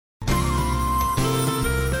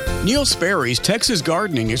Neil Sperry's Texas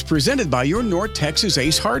Gardening is presented by your North Texas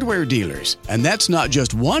Ace Hardware dealers. And that's not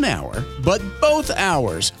just 1 hour, but both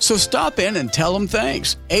hours. So stop in and tell them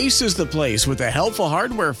thanks. Ace is the place with the helpful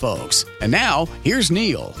hardware folks. And now, here's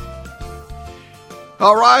Neil.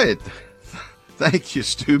 All right. Thank you,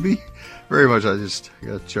 Stubby. Very much. I just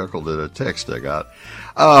got chuckled at a text I got.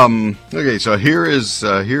 Okay, so here is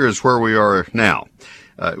where we are now.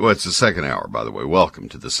 Well, it's the second hour, by the way. Welcome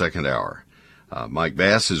to the second hour. Mike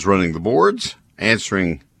Bass is running the boards,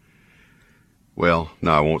 answering, well,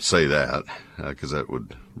 no, I won't say that, because that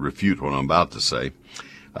would refute what I'm about to say.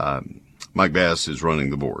 Mike Bass is running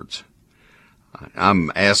the boards.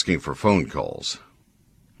 I'm asking for phone calls.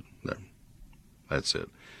 There. That's it.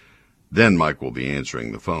 Then Mike will be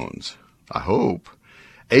answering the phones. I hope.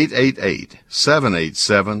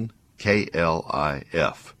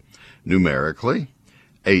 888-787-KLIF. Numerically,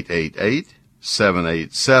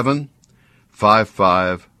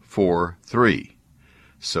 888-787-5543.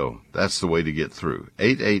 So that's the way to get through.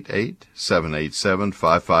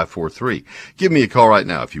 888-787-5543. Give me a call right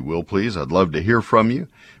now, if you will, please. I'd love to hear from you.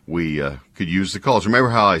 We could use the calls.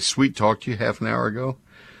 Remember how I sweet talked to you half an hour ago?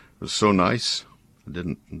 It was so nice. I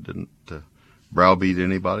didn't browbeat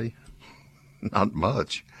anybody. Not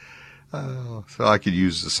much. So I could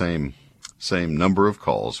use the same number of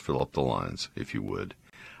calls, fill up the lines, if you would.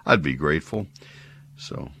 I'd be grateful.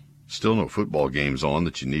 So, still no football games on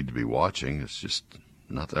that you need to be watching. It's just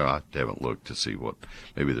not there. I haven't looked to see what,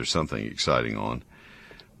 maybe there's something exciting on.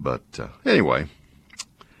 But anyway,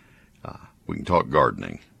 we can talk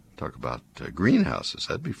gardening, talk about greenhouses.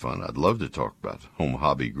 That'd be fun. I'd love to talk about home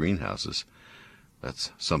hobby greenhouses.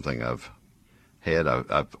 That's something I've had.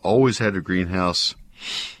 I've always had a greenhouse,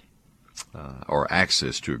 or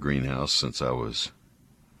access to a greenhouse since I was,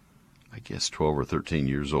 I guess, 12 or 13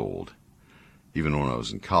 years old. Even when I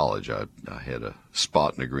was in college, I had a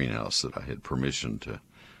spot in a greenhouse that I had permission to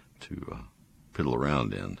piddle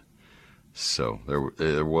around in. So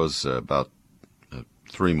there was about a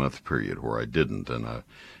 3-month period where I didn't, and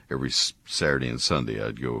every Saturday and Sunday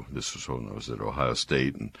I'd go. This was when I was at Ohio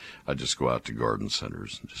State, and I'd just go out to garden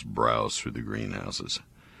centers and just browse through the greenhouses,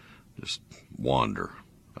 just wander.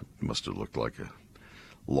 I must have looked like a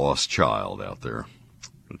lost child out there,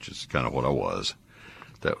 which is kind of what I was.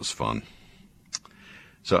 That was fun.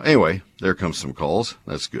 So anyway, there comes some calls.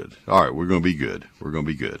 That's good. All right, we're going to be good. We're going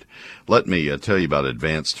to be good. Let me tell you about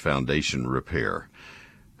Advanced Foundation Repair.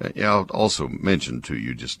 I'll also mention to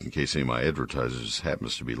you, just in case any of my advertisers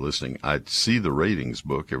happens to be listening, I see the ratings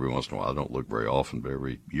book every once in a while. I don't look very often, but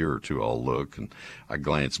every year or two I'll look, and I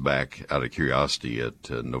glance back out of curiosity at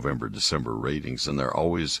November, December ratings, and they're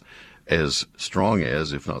always as strong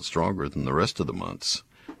as, if not stronger than the rest of the months.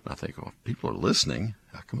 I think, oh, people are listening.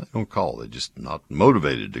 How come they don't call? They're just not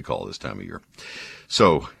motivated to call this time of year.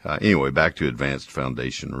 So anyway, back to Advanced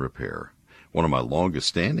Foundation Repair. One of my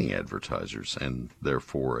longest-standing advertisers, and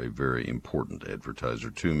therefore a very important advertiser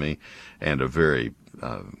to me, and a very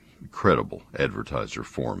credible advertiser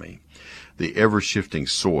for me. The ever-shifting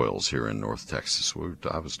soils here in North Texas.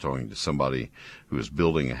 I was talking to somebody who was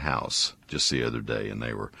building a house just the other day, and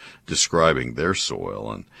they were describing their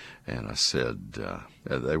soil, and I said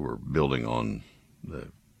they were building on the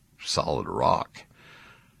solid rock.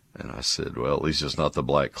 And I said, well, at least it's not the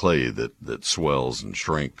black clay that swells and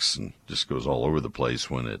shrinks and just goes all over the place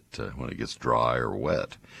when it gets dry or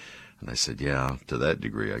wet. And I said, yeah, to that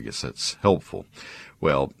degree, I guess that's helpful.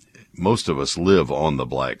 Well, most of us live on the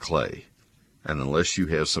black clay. And unless you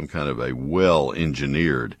have some kind of a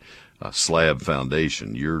well-engineered slab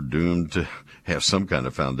foundation, you're doomed to have some kind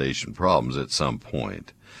of foundation problems at some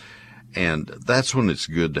point. And that's when it's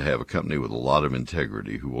good to have a company with a lot of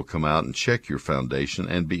integrity who will come out and check your foundation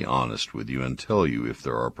and be honest with you and tell you if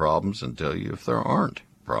there are problems and tell you if there aren't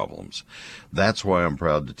problems. That's why I'm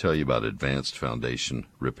proud to tell you about Advanced Foundation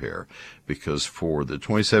Repair, because for the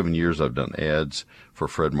 27 years I've done ads for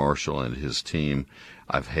Fred Marshall and his team,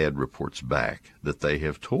 I've had reports back that they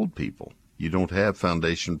have told people, you don't have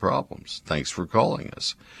foundation problems. Thanks for calling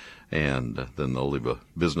us. And then they'll leave a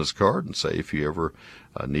business card and say, if you ever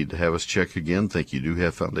need to have us check again, think you do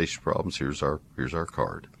have foundation problems, here's our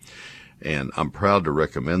card. And I'm proud to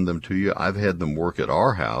recommend them to you. I've had them work at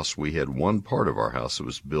our house. We had one part of our house that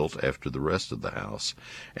was built after the rest of the house,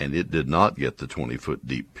 and it did not get the 20-foot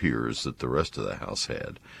deep piers that the rest of the house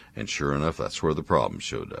had. And sure enough, that's where the problem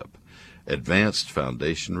showed up. Advanced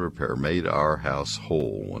Foundation Repair made our house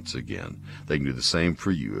whole once again. They can do the same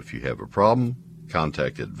for you. If you have a problem,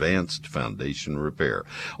 contact Advanced Foundation Repair.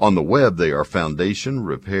 On the web, they are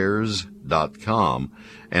foundationrepairs.com,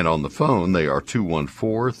 and on the phone, they are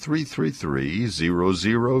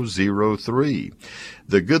 214-333-0003.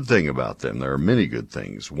 The good thing about them, there are many good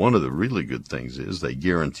things. One of the really good things is they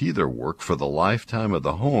guarantee their work for the lifetime of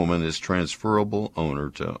the home and is transferable owner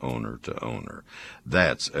to owner to owner.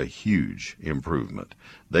 That's a huge improvement.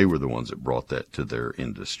 They were the ones that brought that to their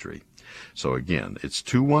industry. So again, it's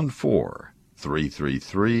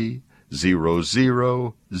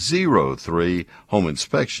 214-333-0003. Home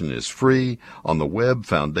inspection is free. On the web,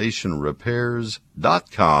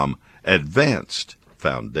 foundationrepairs.com. Advanced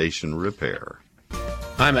Foundation Repair.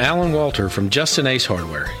 I'm Alan Walter from Justin Ace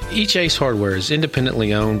Hardware. Each Ace Hardware is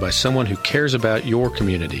independently owned by someone who cares about your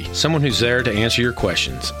community, someone who's there to answer your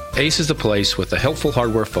questions. Ace is the place with the helpful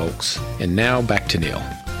hardware folks. And now back to Neil.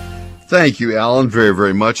 Thank you, Alan, very,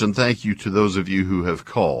 very much, and thank you to those of you who have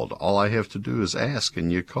called. All I have to do is ask,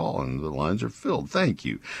 and you call, and the lines are filled. Thank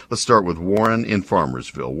you. Let's start with Warren in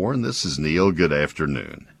Farmersville. Warren, this is Neil. Good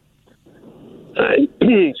afternoon.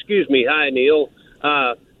 Excuse me. Hi, Neil.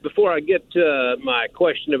 Before I get to my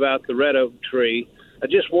question about the red oak tree, I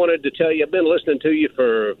just wanted to tell you I've been listening to you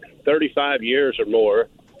for 35 years or more.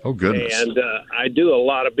 Oh, goodness. And I do a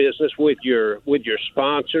lot of business with your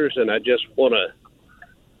sponsors, and I just want to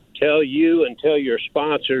tell you and tell your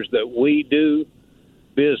sponsors that we do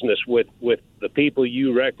business with the people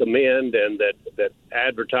you recommend and that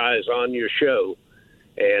advertise on your show,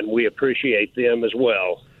 and we appreciate them as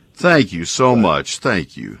well. Thank you so much.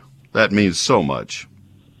 Thank you. That means so much.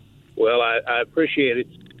 Well, I appreciate it.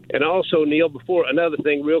 And also, Neil, before another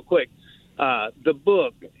thing real quick, the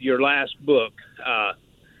book, your last book,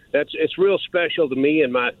 it's real special to me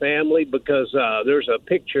and my family because there's a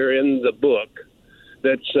picture in the book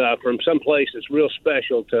that's from someplace that's real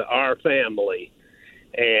special to our family.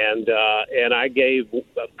 And I gave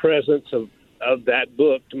presents of that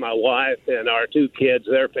book to my wife and our two kids,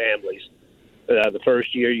 their families. The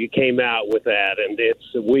first year you came out with that, and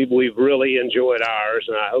we've really enjoyed ours,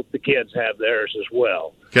 and I hope the kids have theirs as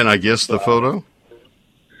well. Can I guess the photo?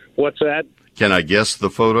 What's that? Can I guess the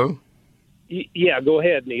photo? Yeah, go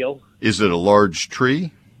ahead, Neil. Is it a large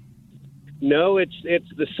tree? No, it's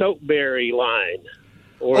the soapberry line.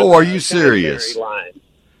 Oh, are you serious? Line.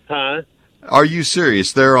 Huh? Are you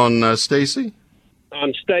serious? There on Stacy?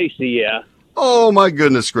 On Stacy, yeah. Oh, my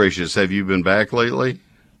goodness gracious. Have you been back lately?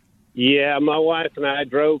 Yeah, my wife and I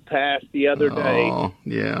drove past the other day. Oh,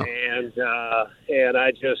 yeah. And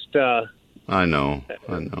I just... I know.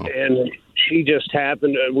 And we just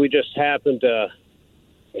happened to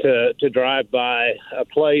drive by a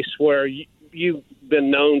place where you've been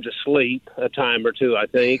known to sleep a time or two, I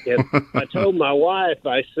think. And I told my wife,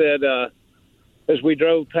 I said, as we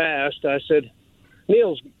drove past, I said,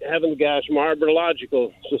 Neil's having the guys from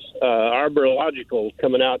Arborilogical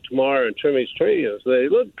coming out tomorrow and trim his trees. They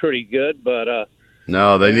look pretty good, but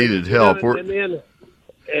no, they needed help. The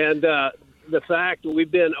fact that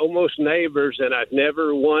we've been almost neighbors, and I've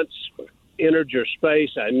never once entered your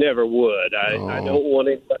space. I never would. I don't want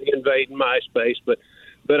anybody invading my space, but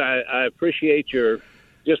I appreciate your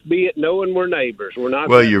just knowing we're neighbors. We're not.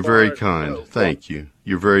 Well, you're very kind. Thank you.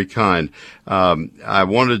 You're very kind. I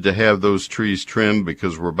wanted to have those trees trimmed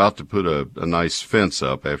because we're about to put a nice fence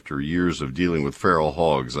up after years of dealing with feral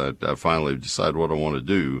hogs. I finally decided what I want to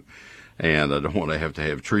do, and I don't want to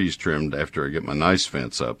have trees trimmed after I get my nice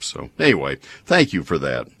fence up. So anyway, thank you for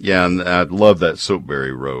that. Yeah, and I love that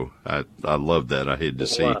soapberry row. I love that. I hate to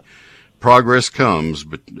see progress comes,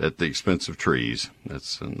 but at the expense of trees.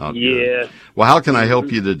 That's not good. Well, how can I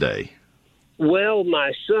help you today? Well,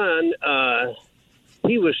 my son,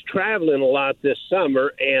 he was traveling a lot this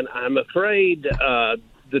summer, and I'm afraid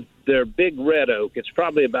their big red oak, it's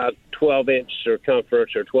probably about 12-inch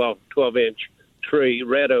circumference or 12-inch tree,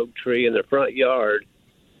 red oak tree in the front yard,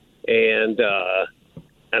 and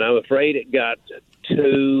I'm afraid it got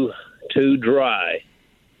too dry,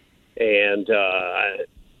 and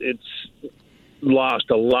it's lost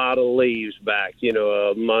a lot of leaves back,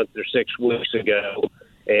 a month or 6 weeks ago,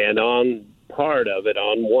 and on part of it,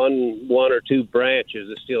 on one or two branches,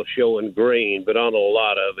 it's still showing green, but on a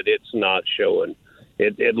lot of it, it's not showing.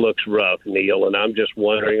 It looks rough, Neil, and I'm just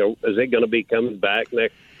wondering, is it going to be coming back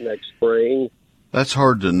next spring? That's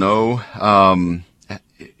hard to know.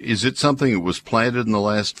 Is it something that was planted in the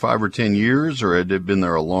last 5 or 10 years, or had it been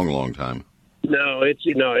there a long, long time? No,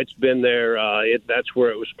 it's been there. That's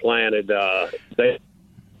where it was planted. But it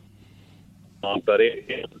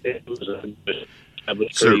was a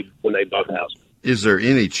tree when they bought the house. Is there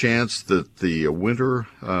any chance that the winter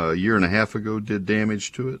a year and a half ago did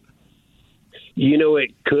damage to it?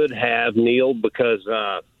 It could have, Neil, because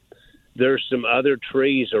there's some other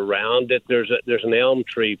trees around it. There's an elm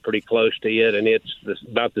tree pretty close to it, and it's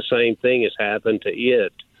about the same thing has happened to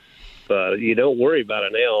it. But you don't worry about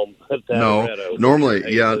an elm. No, normally,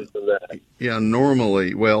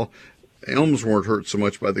 normally, well, elms weren't hurt so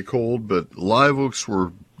much by the cold, but live oaks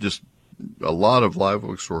were a lot of live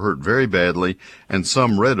oaks were hurt very badly, and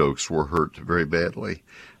some red oaks were hurt very badly.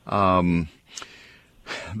 The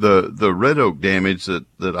red oak damage that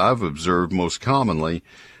I've observed most commonly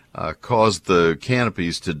caused the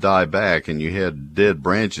canopies to die back, and you had dead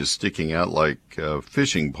branches sticking out like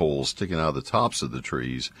fishing poles sticking out of the tops of the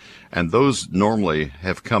trees. And those normally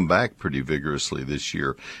have come back pretty vigorously this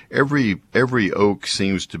year. Every oak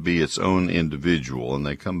seems to be its own individual, and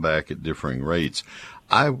they come back at differing rates.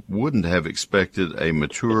 I wouldn't have expected a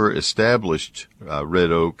mature, established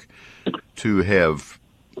red oak to have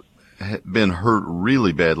been hurt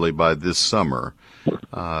really badly by this summer.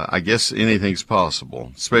 I guess anything's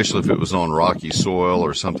possible, especially if it was on rocky soil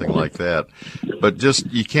or something like that. But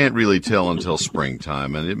you can't really tell until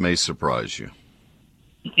springtime, and it may surprise you.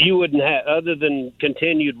 You wouldn't have, other than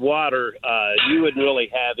continued water, you wouldn't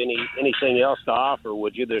really have anything else to offer,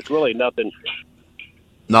 would you? There's really nothing.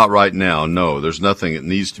 Not right now, no. There's nothing that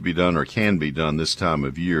needs to be done or can be done this time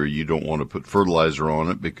of year. You don't want to put fertilizer on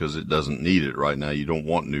it because it doesn't need it right now. You don't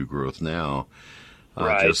want new growth now.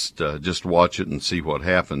 Right. Just watch it and see what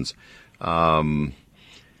happens.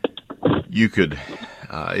 You could,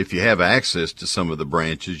 if you have access to some of the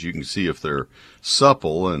branches, you can see if they're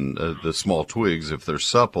supple and the small twigs, if they're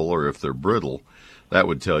supple or if they're brittle. That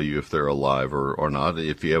would tell you if they're alive or not.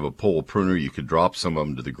 If you have a pole pruner, you could drop some of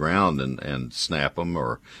them to the ground and snap them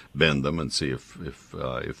or bend them and see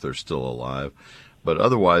if they're still alive. But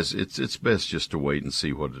otherwise, it's best just to wait and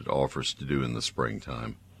see what it offers to do in the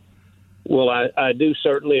springtime. Well, I do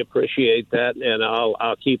certainly appreciate that, and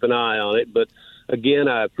I'll keep an eye on it. But again,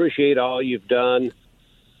 I appreciate all you've done,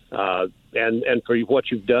 and for what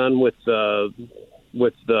you've done with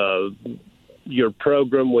your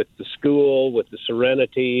program with the school, with the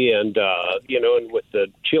Serenity, and and with the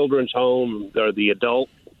children's home or the adult.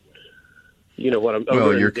 You know what I'm.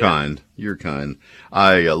 Well, you're kind. You're kind.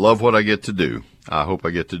 I love what I get to do. I hope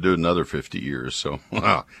I get to do it another 50 years. So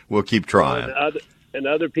we'll keep trying. And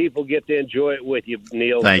other people get to enjoy it with you,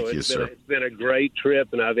 Neil. Thank you, sir. It's been a great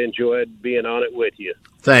trip, and I've enjoyed being on it with you.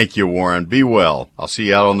 Thank you, Warren. Be well. I'll see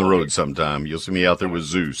you out on the road sometime. You'll see me out there with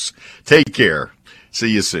Zeus. Take care. See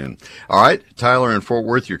you soon. All right, Tyler in Fort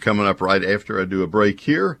Worth, you're coming up right after I do a break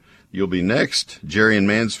here. You'll be next. Jerry in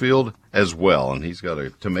Mansfield as well, and he's got a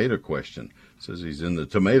tomato question. Says he's in the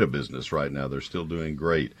tomato business right now. They're still doing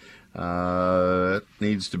great. It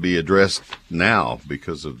needs to be addressed now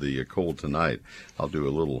because of the cold tonight. I'll do a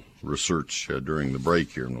little research during the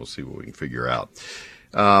break here, and we'll see what we can figure out.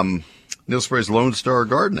 Neil Sperry's Lone Star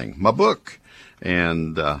Gardening, my book.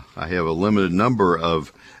 And I have a limited number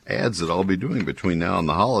of ads that I'll be doing between now and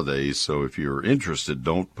the holidays. So if you're interested,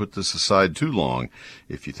 don't put this aside too long.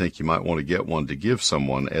 If you think you might want to get one to give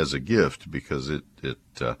someone as a gift, because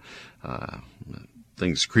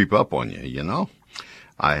things creep up on you, you know.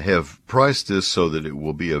 I have priced this so that it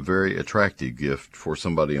will be a very attractive gift for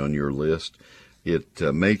somebody on your list. It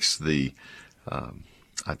makes the,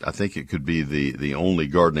 I think it could be the only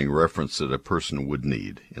gardening reference that a person would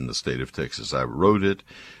need in the state of Texas. I wrote it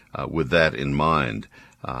with that in mind,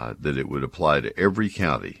 that it would apply to every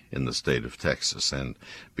county in the state of Texas. And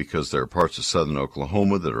because there are parts of southern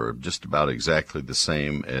Oklahoma that are just about exactly the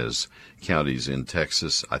same as counties in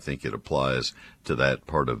Texas, I think it applies to that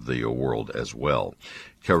part of the world as well.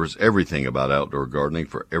 It covers everything about outdoor gardening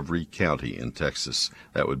for every county in Texas.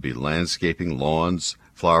 That would be landscaping, lawns,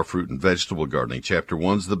 flower, fruit, and vegetable gardening. Chapter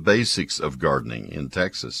 1 is the basics of gardening in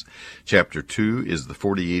Texas. Chapter 2 is the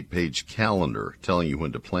 48-page calendar telling you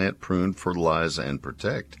when to plant, prune, fertilize, and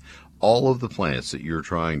protect all of the plants that you're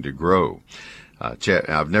trying to grow.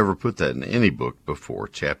 I've never put that in any book before.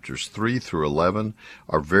 Chapters 3 through 11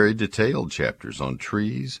 are very detailed chapters on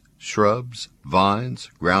trees, shrubs, vines,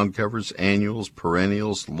 ground covers, annuals,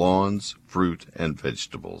 perennials, lawns, fruit, and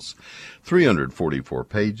vegetables. 344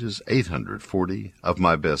 pages, 840 of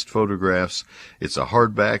my best photographs. It's a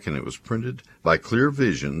hardback, and it was printed by Clear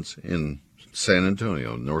Visions in San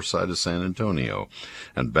Antonio, north side of San Antonio,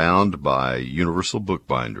 and bound by Universal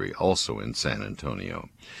Bookbindery, also in San Antonio.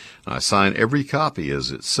 I sign every copy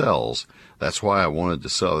as it sells. That's why I wanted to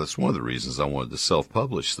sell. That's one of the reasons I wanted to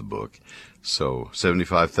self-publish the book. So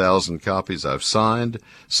 75,000 copies I've signed,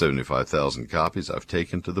 75,000 copies I've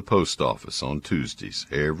taken to the post office on Tuesdays.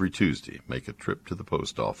 Every Tuesday, make a trip to the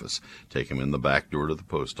post office. Take them in the back door to the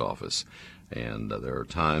post office. And there are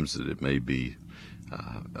times that it may be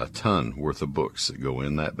a ton worth of books that go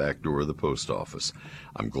in that back door of the post office.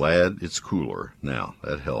 I'm glad it's cooler now.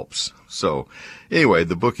 That helps. So anyway,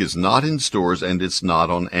 the book is not in stores and it's not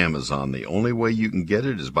on Amazon. The only way you can get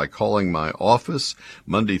it is by calling my office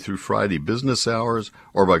Monday through Friday business hours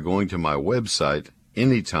or by going to my website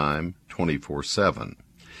anytime 24/7.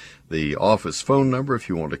 The office phone number, if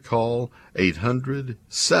you want to call,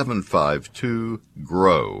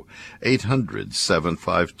 800-752-GROW,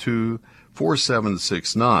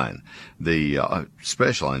 800-752-4769. The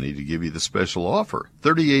special, I need to give you the special offer.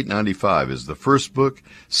 $38.95 is the first book,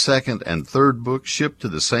 second and third book shipped to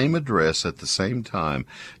the same address at the same time.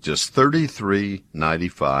 Just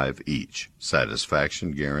 $33.95 each.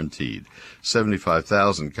 Satisfaction guaranteed.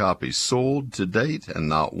 75,000 copies sold to date and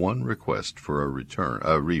not one request for a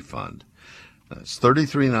refund. That's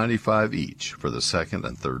 $33.95 each for the second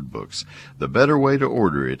and third books. The better way to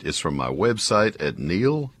order it is from my website at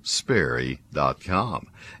neilsperry.com.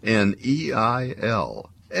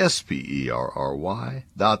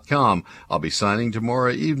 NeilSperry.com. I'll be signing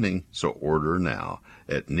tomorrow evening, so order now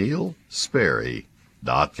at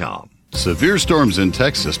neilsperry.com. Severe storms in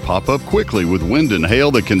Texas pop up quickly with wind and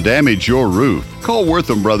hail that can damage your roof. Call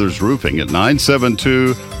Wortham Brothers Roofing at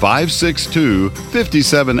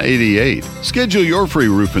 972-562-5788. Schedule your free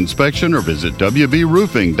roof inspection or visit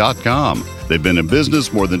wbroofing.com. They've been in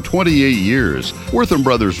business more than 28 years. Wortham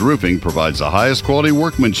Brothers Roofing provides the highest quality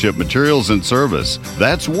workmanship, materials, and service.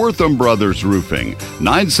 That's Wortham Brothers Roofing,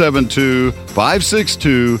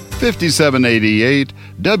 972-562-5788,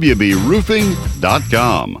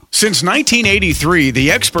 wbroofing.com. Since 1983,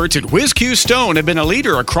 the experts at WizQ Stone have been a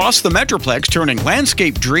leader across the Metroplex, turning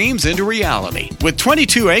landscape dreams into reality. With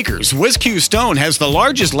 22 acres, WizQ Stone has the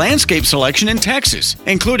largest landscape selection in Texas,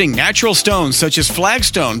 including natural stones such as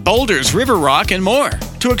flagstone, boulders, river rock, and more.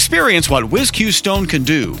 To experience what WizQ Stone can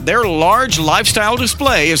do, their large lifestyle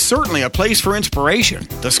display is certainly a place for inspiration.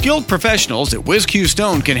 The skilled professionals at WizQ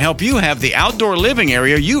Stone can help you have the outdoor living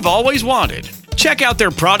area you've always wanted. Check out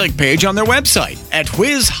their product page on their website at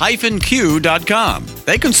whiz-q.com.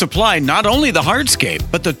 They can supply not only the hardscape,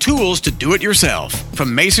 but the tools to do it yourself.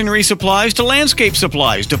 From masonry supplies to landscape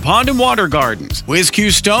supplies to pond and water gardens,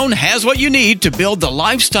 WizQ Stone has what you need to build the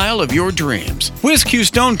lifestyle of your dreams. WizQ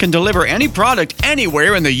Stone can deliver any product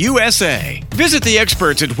anywhere in the USA. Visit the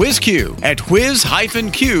experts at WizQ at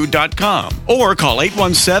whiz-q.com or call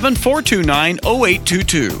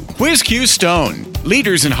 817-429-0822. WizQ Stone,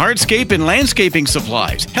 leaders in hardscape and landscaping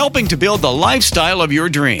supplies, helping to build the lifestyle of your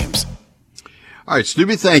dreams. All right,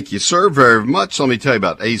 Snoopy, thank you, sir, very much. Let me tell you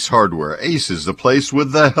about Ace Hardware. Ace is the place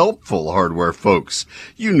with the helpful hardware folks.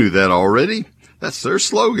 You knew that already. That's their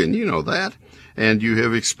slogan. You know that. And you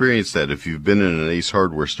have experienced that if you've been in an Ace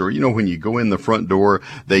Hardware store. You know, when you go in the front door,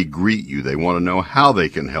 they greet you. They want to know how they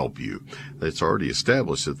can help you. It's already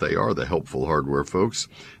established that they are the helpful hardware folks.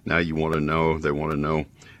 Now they want to know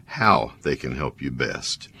how they can help you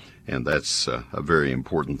best. And that's a very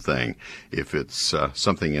important thing. If it's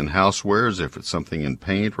something in housewares, if it's something in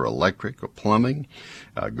paint or electric or plumbing,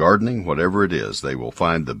 gardening, whatever it is, they will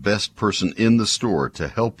find the best person in the store to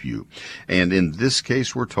help you. And in this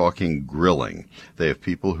case, we're talking grilling. They have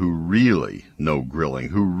people who really know grilling,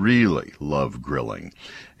 who really love grilling.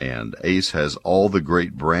 And Ace has all the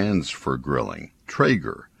great brands for grilling.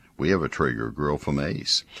 Traeger. We have a Traeger grill from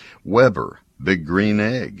Ace. Weber, Big Green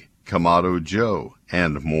Egg, Kamado Joe,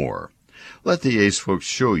 and more. Let the Ace folks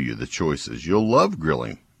show you the choices. You'll love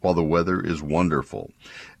grilling while the weather is wonderful.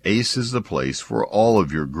 Ace is the place for all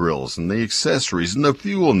of your grills and the accessories and the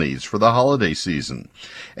fuel needs for the holiday season.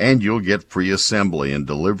 And you'll get free assembly and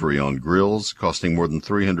delivery on grills costing more than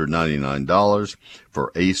 $399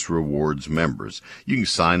 for Ace Rewards members. You can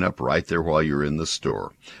sign up right there while you're in the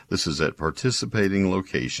store. This is at participating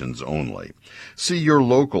locations only. See your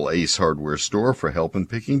local Ace Hardware store for help in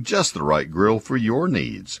picking just the right grill for your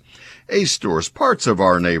needs. Ace stores, parts of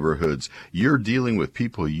our neighborhoods. You're dealing with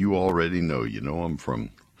people you already know. You know them from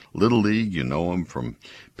Little League, you know them from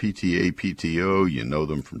PTA, PTO, you know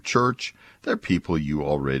them from church. They're people you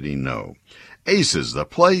already know. Ace is the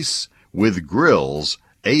place with grills.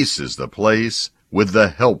 Ace is the place with the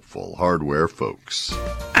helpful hardware folks.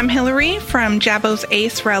 I'm Hillary from Jabo's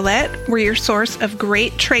Ace Rowlett. We're your source of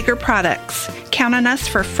great Traeger products. Count on us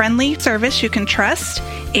for friendly service you can trust.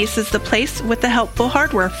 Ace is the place with the helpful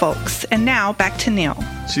hardware folks. And now back to Neil.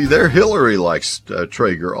 See, there, Hillary likes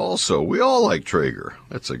Traeger also. We all like Traeger.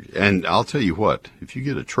 And I'll tell you what, if you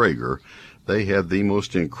get a Traeger, they have the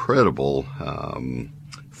most incredible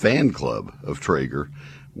fan club of Traeger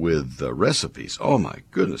with recipes. Oh, my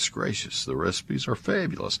goodness gracious. The recipes are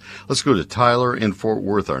fabulous. Let's go to Tyler in Fort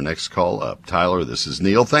Worth, our next call up. Tyler, this is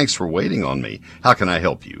Neil. Thanks for waiting on me. How can I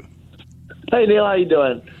help you? Hey, Neil. How you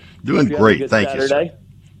doing? Doing great. Thank you, sir.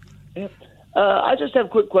 Yep. I just have a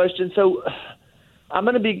quick question. So I'm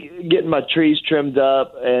going to be getting my trees trimmed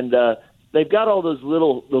up, and they've got all those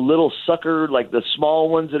little sucker, like the small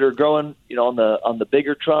ones that are growing, on the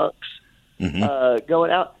bigger trunks,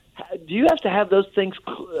 going out. Do you have to have those things?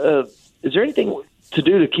 Is there anything to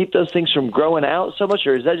do to keep those things from growing out so much,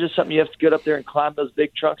 or is that just something you have to get up there and climb those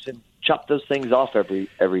big trunks and chop those things off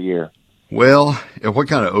every year? Well, what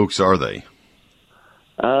kind of oaks are they?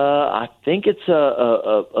 I think it's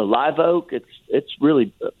a live oak. It's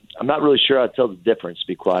really, I'm not really sure I'd tell the difference, to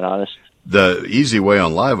be quite honest. The easy way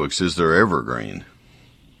on live oaks is they're evergreen.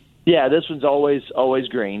 Yeah, this one's always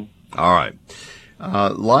green. All right.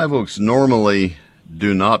 Live oaks normally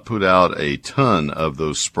do not put out a ton of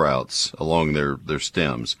those sprouts along their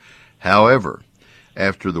stems. However,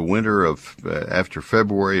 after the winter after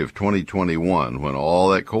February of 2021, when all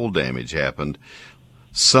that cold damage happened,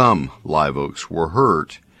 some live oaks were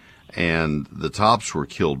hurt and the tops were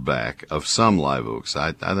killed back of some live oaks.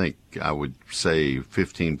 I think I would say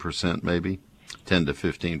 15%, maybe 10 to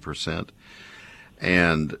 15%.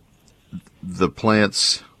 And the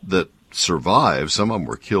plants that survived, some of them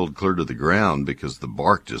were killed clear to the ground because the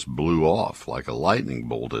bark just blew off like a lightning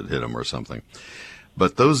bolt had hit them or something.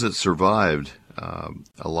 But those that survived, a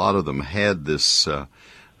lot of them had these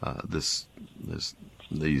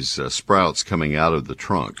sprouts coming out of the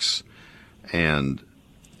trunks. And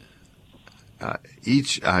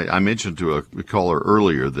I mentioned to a caller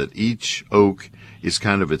earlier that each oak is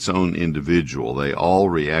kind of its own individual. They all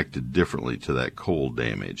reacted differently to that cold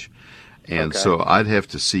damage. And so I'd have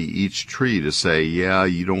to see each tree to say, yeah,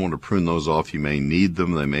 you don't want to prune those off. You may need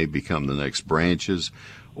them. They may become the next branches.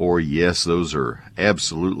 Or, yes, those are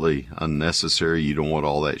absolutely unnecessary. You don't want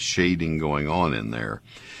all that shading going on in there.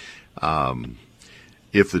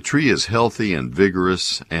 If the tree is healthy and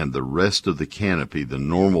vigorous and the rest of the canopy, the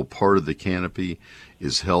normal part of the canopy,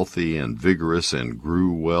 is healthy and vigorous and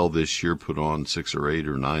grew well this year, put on 6 or 8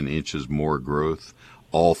 or 9 inches more growth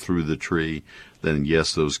all through the tree, then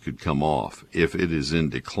yes, those could come off. If it is in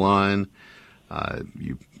decline,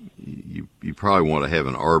 you probably want to have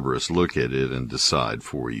an arborist look at it and decide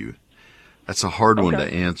for you. That's a hard one to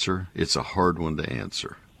answer. It's a hard one to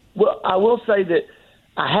answer. Well, I will say that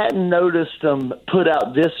I hadn't noticed them put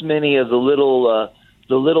out this many of the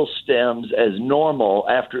little stems as normal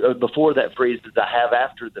before that freeze as I have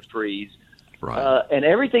after the freeze. Right. And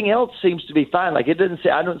everything else seems to be fine. Like I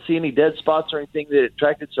don't see any dead spots or anything that it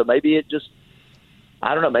attracted. So maybe it just,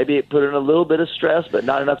 I don't know, maybe it put in a little bit of stress, but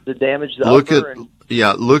not enough to damage the upper.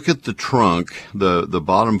 Look at the trunk, the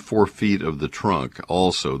bottom 4 feet of the trunk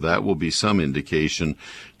also. That will be some indication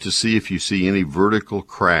to see if you see any vertical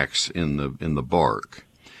cracks in the bark.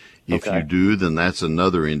 If you do, then that's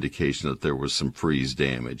another indication that there was some freeze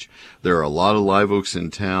damage. There are a lot of live oaks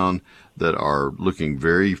in town that are looking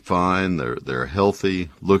very fine. They're healthy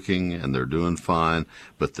looking and they're doing fine,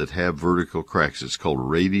 but that have vertical cracks. It's called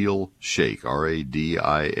radial shake,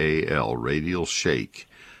 R-A-D-I-A-L, radial shake.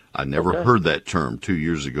 I never heard that term 2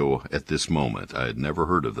 years ago at this moment. I had never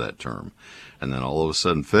heard of that term. And then all of a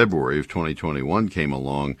sudden, February of 2021 came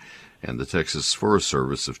along, and the Texas Forest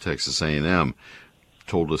Service of Texas A&M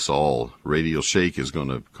told us all radial shake is going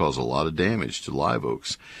to cause a lot of damage to live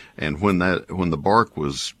oaks. And when the bark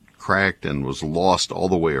was cracked and was lost all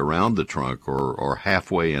the way around the trunk or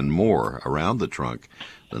halfway and more around the trunk,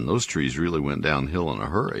 then those trees really went downhill in a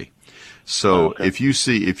hurry. So if you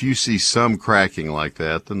see some cracking like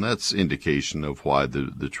that, then that's indication of why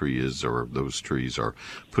the tree is, or those trees are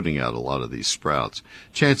putting out a lot of these sprouts.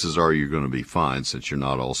 Chances are you're going to be fine, since you're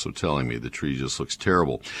not also telling me the tree just looks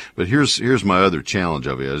terrible. But here's my other challenge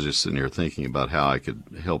of it. I was just sitting here thinking about how I could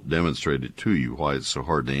help demonstrate it to you, why it's so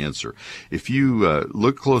hard to answer. If you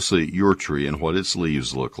look closely at your tree and what its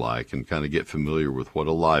leaves look like, and kind of get familiar with what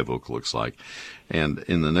a live oak looks like, and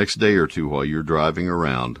in the next day or two while you're driving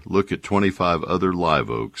around, look at 25 other live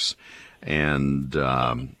oaks, and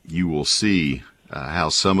you will see how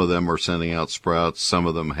some of them are sending out sprouts. Some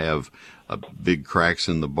of them have big cracks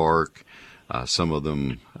in the bark. Some of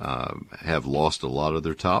them have lost a lot of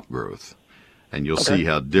their top growth. And you'll see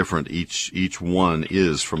how different each one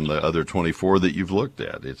is from the other 24 that you've looked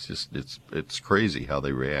at. It's crazy how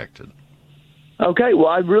they reacted. Okay, well,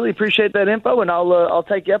 I really appreciate that info, and I'll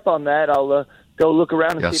take you up on that. I'll go look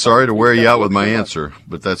around and see. Sorry to wear you out with my answer,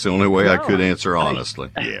 but that's the only way I could answer honestly.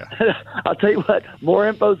 Yeah. I'll tell you what, more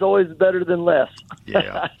info is always better than less.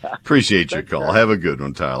 Yeah. Appreciate your call. Have a good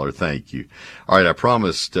one, Tyler. Thank you. All right, I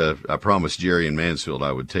promised Jerry in Mansfield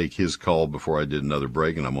I would take his call before I did another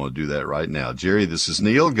break, and I'm going to do that right now. Jerry, this is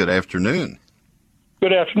Neil. Good afternoon.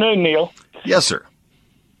 Good afternoon, Neil. Yes, sir.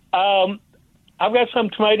 I've got some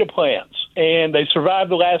tomato plants, and they survived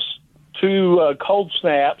the last two cold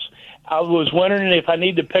snaps. I was wondering if I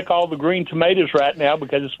need to pick all the green tomatoes right now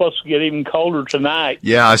because it's supposed to get even colder tonight.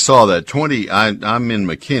 Yeah, I saw that. I'm in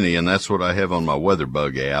McKinney, and that's what I have on my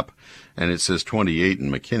WeatherBug app, and it says 28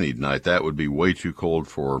 in McKinney tonight. That would be way too cold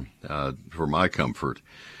for my comfort.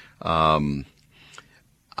 I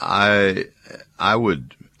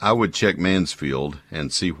would check Mansfield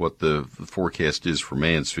and see what the forecast is for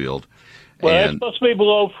Mansfield. Well, it's supposed to be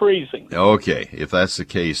below freezing. Okay, if that's the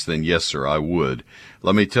case, then yes, sir, I would.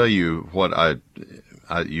 Let me tell you what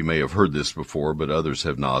you may have heard this before, but others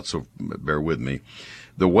have not, so bear with me.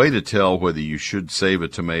 The way to tell whether you should save a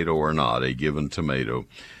tomato or not, a given tomato,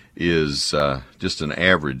 is just an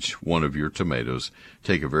average one of your tomatoes.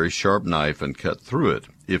 Take a very sharp knife and cut through it.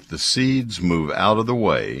 If the seeds move out of the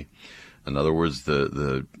way, in other words,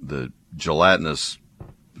 the gelatinous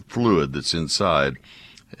fluid that's inside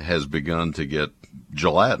has begun to get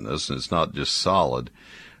gelatinous and it's not just solid,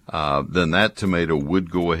 then that tomato would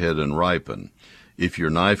go ahead and ripen. If your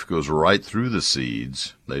knife goes right through the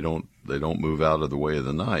seeds, they don't move out of the way of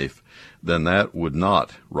the knife, then that would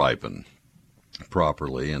not ripen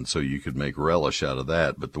properly, and so you could make relish out of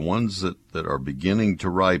that. But the ones that are beginning to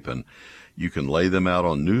ripen, you can lay them out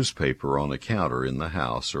on newspaper on a counter in the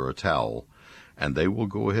house or a towel, and they will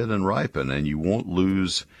go ahead and ripen, and you won't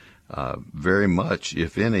lose very much,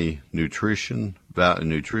 if any, nutritional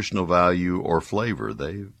value or flavor.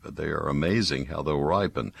 They are amazing how they'll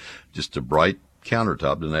ripen. Just a bright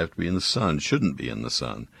countertop, doesn't have to be in the sun, shouldn't be in the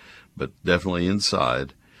sun, but definitely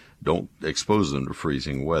inside. Don't expose them to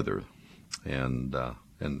freezing weather, and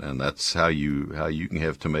that's how you can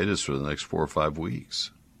have tomatoes for the next 4 or 5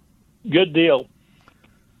 weeks. Good deal.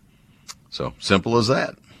 So simple as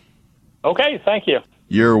that. Okay, thank you.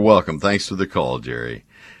 You're welcome. Thanks for the call, Jerry.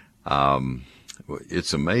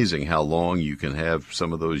 It's amazing how long you can have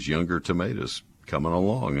some of those younger tomatoes coming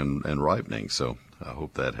along and ripening. So I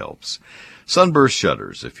hope that helps. Sunburst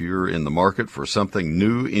shutters. If you're in the market for something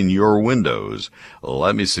new in your windows,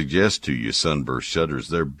 let me suggest to you Sunburst shutters.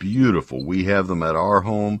 They're beautiful. We have them at our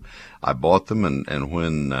home. I bought them, and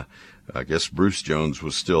when I guess Bruce Jones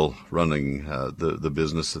was still running the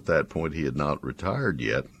business at that point, he had not retired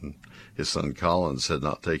yet. And his son Collins had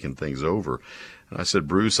not taken things over. And I said,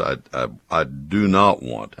 Bruce, I do not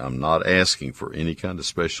want, I'm not asking for any kind of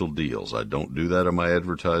special deals. I don't do that on my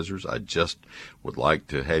advertisers. I just would like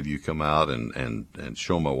to have you come out and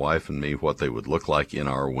show my wife and me what they would look like in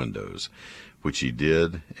our windows, which he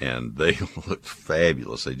did, and they look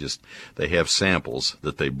fabulous. They have samples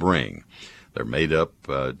that they bring. They're made up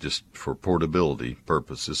just for portability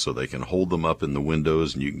purposes, so they can hold them up in the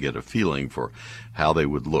windows and you can get a feeling for how they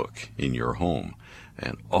would look in your home.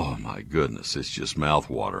 And, oh, my goodness, it's just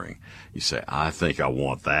mouth-watering. You say, I think I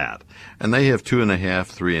want that. And they have 2.5,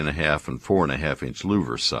 3.5, and 4.5-inch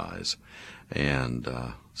louver size. And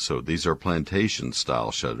so these are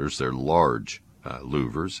plantation-style shutters. They're large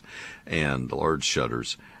louvers and large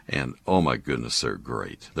shutters. And, oh, my goodness, they're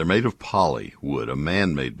great. They're made of poly wood, a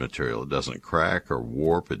man-made material. It doesn't crack or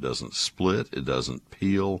warp. It doesn't split. It doesn't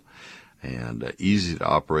peel. And easy to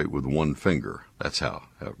operate with one finger. That's how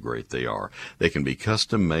great they are. They can be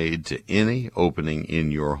custom made to any opening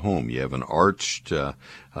in your home. You have an arched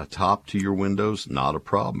top to your windows, not a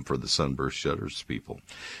problem for the Sunburst shutters people.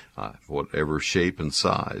 Whatever shape and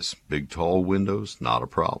size, big tall windows, not a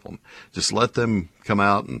problem. Just let them come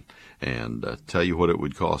out and tell you what it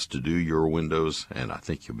would cost to do your windows, and I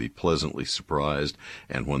think you'll be pleasantly surprised.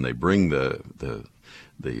 And when they bring the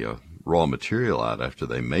raw material out after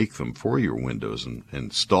they make them for your windows and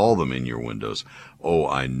install them in your windows, oh,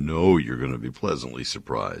 I know you're going to be pleasantly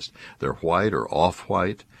surprised. They're white or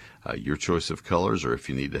off-white, your choice of colors, or if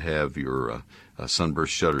you need to have your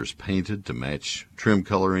Sunburst shutters painted to match trim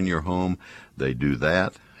color in your home, they do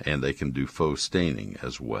that, and they can do faux staining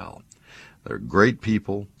as well. They're great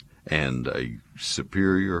people and a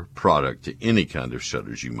superior product to any kind of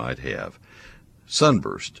shutters you might have.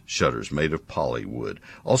 Sunburst shutters made of polywood.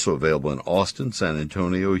 Also available in Austin, San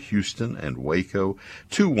Antonio, Houston, and Waco.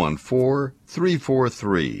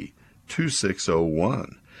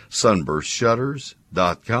 214-343-2601.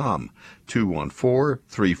 Sunburstshutters.com.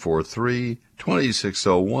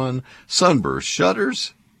 214-343-2601.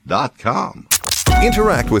 Sunburstshutters.com.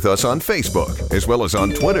 Interact with us on Facebook as well as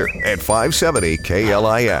on Twitter at 570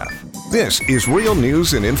 KLIF. This is Real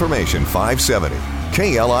News and Information 570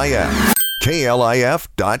 KLIF.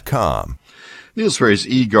 KLIF.com. Neil Sperry's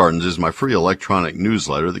eGardens is my free electronic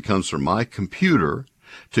newsletter that comes from my computer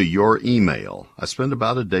to your email. I spend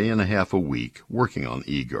about a day and a half a week working on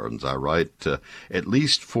eGardens. I write at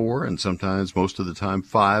least 4 and sometimes most of the time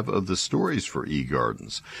 5 of the stories for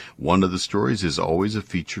eGardens. One of the stories is always a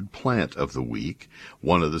featured plant of the week.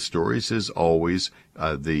 One of the stories is always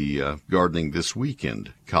the Gardening This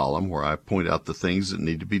Weekend column, where I point out the things that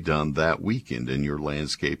need to be done that weekend in your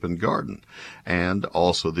landscape and garden, and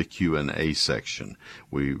also the Q&A section.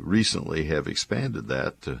 We recently have expanded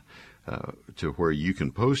that to where you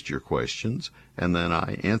can post your questions, and then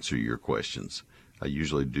I answer your questions. I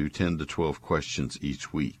usually do 10 to 12 questions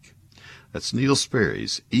each week. That's Neil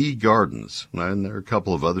Sperry's eGardens. And there are a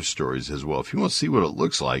couple of other stories as well. If you want to see what it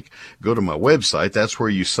looks like, go to my website. That's where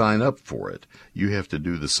you sign up for it. You have to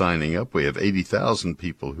do the signing up. We have 80,000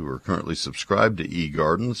 people who are currently subscribed to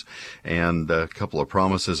eGardens. And a couple of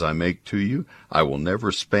promises I make to you. I will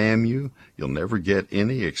never spam you. You'll never get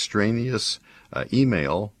any extraneous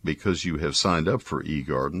email because you have signed up for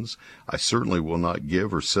eGardens. I certainly will not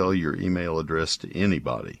give or sell your email address to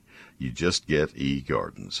anybody. You just get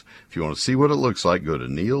eGardens. If you want to see what it looks like, go to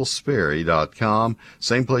neilsperry.com.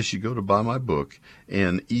 Same place you go to buy my book,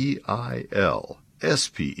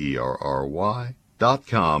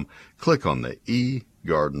 neilsperry.com. Click on the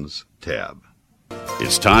eGardens tab.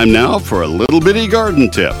 It's time now for a little bitty garden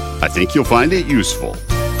tip. I think you'll find it useful.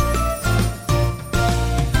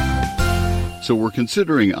 So we're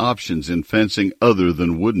considering options in fencing other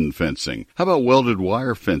than wooden fencing. How about welded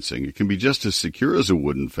wire fencing? It can be just as secure as a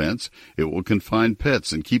wooden fence. It will confine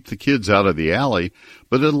pets and keep the kids out of the alley,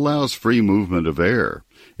 but it allows free movement of air.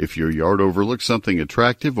 If your yard overlooks something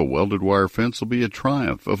attractive, a welded wire fence will be a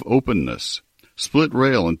triumph of openness. Split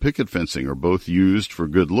rail and picket fencing are both used for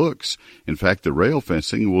good looks. In fact, the rail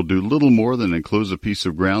fencing will do little more than enclose a piece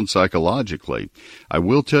of ground psychologically. I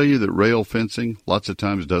will tell you that rail fencing lots of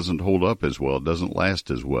times doesn't hold up as well, doesn't last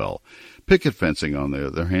as well. Picket fencing, on the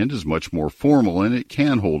other hand, is much more formal, and it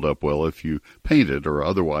can hold up well if you paint it or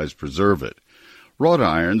otherwise preserve it. Wrought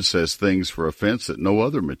iron says things for a fence that no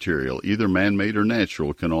other material, either man-made or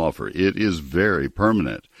natural, can offer. It is very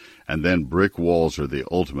permanent. And then brick walls are the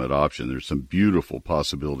ultimate option. There's some beautiful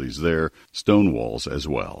possibilities there. Stone walls as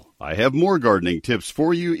well. I have more gardening tips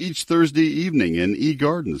for you each Thursday evening in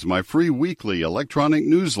eGardens, my free weekly electronic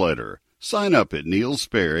newsletter. Sign up at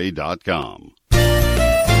neilsperry.com.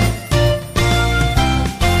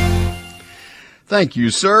 Thank you,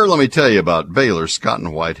 sir. Let me tell you about Baylor Scott &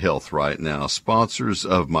 White Health right now, sponsors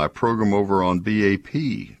of my program over on BAP.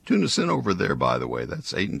 Tune us in over there, by the way.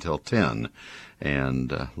 That's 8 until 10.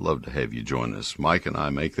 And love to have you join us. Mike and I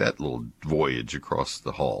make that little voyage across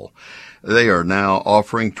the hall. They are now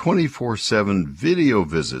offering 24/7 video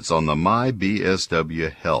visits on the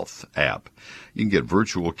MyBSW Health app. You can get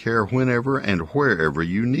virtual care whenever and wherever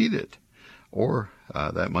you need it. Or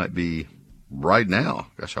that might be right now.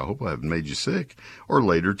 Gosh, I hope I haven't made you sick. Or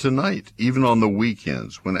later tonight, even on the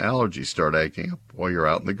weekends when allergies start acting up while you're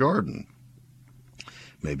out in the garden.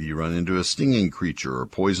 Maybe you run into a stinging creature or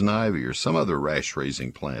poison ivy or some other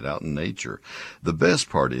rash-raising plant out in nature. The best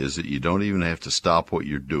part is that you don't even have to stop what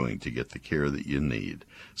you're doing to get the care that you need.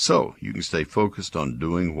 So you can stay focused on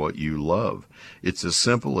doing what you love. It's as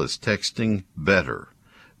simple as texting BETTER,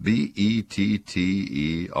 BETTER,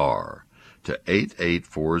 to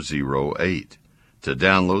 88408 to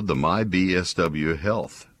download the MyBSW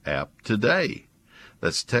Health app today.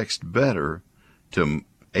 That's text BETTER to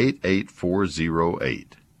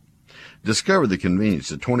 88408. Discover the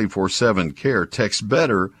convenience of 24/7 care. Text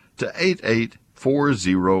BETTER to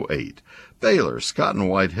 88408. Baylor Scott &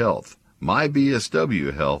 White Health,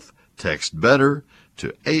 MyBSW Health. Text BETTER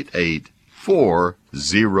to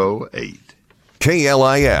 88408.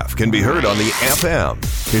 KLIF can be heard on the FM.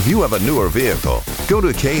 If you have a newer vehicle, go to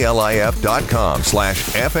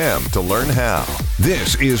KLIF.com/FM to learn how.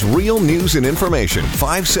 This is Real News and Information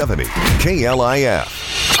 570 KLIF.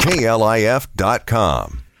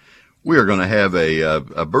 KLIF.com. We are going to have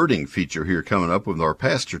a birding feature here coming up with our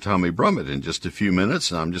pastor, Tommy Brummett, in just a few minutes.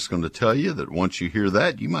 And I'm just going to tell you that once you hear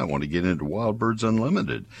that, you might want to get into Wild Birds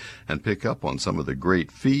Unlimited and pick up on some of the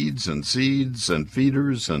great feeds and seeds and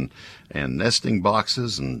feeders and nesting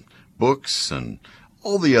boxes and books and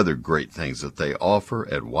all the other great things that they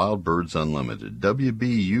offer at Wild Birds Unlimited,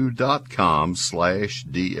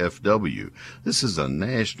 WBU.com/DFW. This is a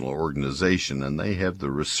national organization, and they have the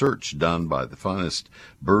research done by the finest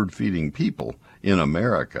bird-feeding people in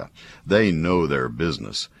America. They know their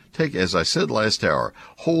business. Take, as I said last hour,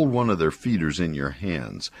 hold one of their feeders in your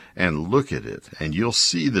hands and look at it, and you'll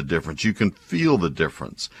see the difference. You can feel the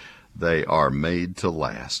difference. They are made to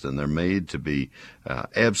last, and they're made to be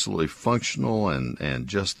absolutely functional and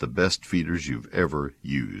just the best feeders you've ever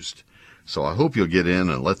used. So I hope you'll get in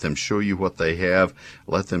and let them show you what they have.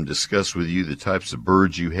 Let them discuss with you the types of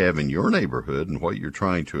birds you have in your neighborhood and what you're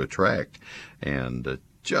trying to attract. And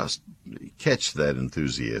just catch that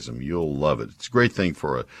enthusiasm. You'll love it. It's a great thing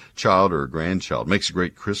for a child or a grandchild. Makes a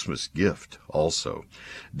great Christmas gift also.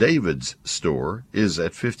 David's store is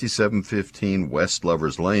at 5715 West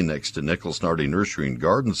Lovers Lane next to Nichols Nardi Nursery and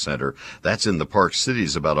Garden Center. That's in the Park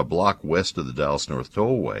Cities, about a block west of the Dallas North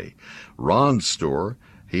Tollway. Ron's store,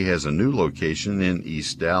 he has a new location in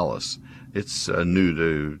East Dallas. It's new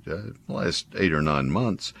to the last 8 or 9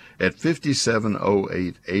 months at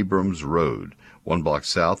 5708 Abrams Road, 1 block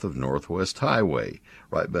south of Northwest Highway,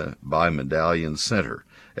 right by Medallion Center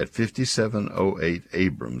at 5708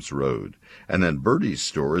 Abrams Road. And then Birdie's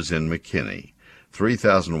store is in McKinney,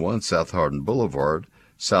 3001 South Hardin Boulevard,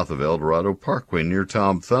 south of El Dorado Parkway near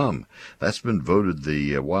Tom Thumb. That's been voted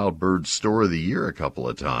the Wild Bird Store of the Year a couple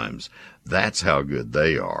of times. That's how good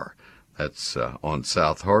they are. That's on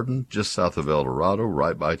South Hardin, just south of El Dorado,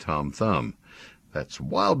 right by Tom Thumb. That's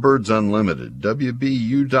Wild Birds Unlimited,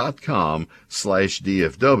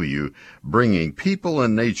 WBU.com/DFW, bringing people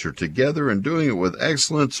and nature together and doing it with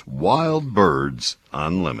excellence. Wild Birds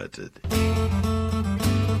Unlimited.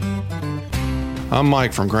 I'm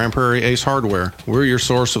Mike from Grand Prairie Ace Hardware. We're your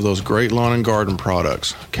source of those great lawn and garden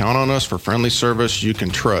products. Count on us for friendly service you can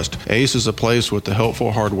trust. Ace is a place with the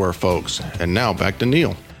helpful hardware folks. And now back to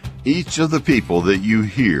Neil. Each of the people that you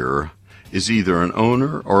hear is either an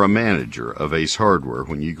owner or a manager of Ace Hardware.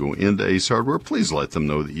 When you go into Ace Hardware, please let them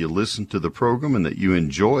know that you listen to the program and that you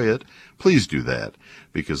enjoy it. Please do that,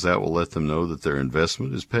 because that will let them know that their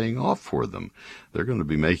investment is paying off for them. They're going to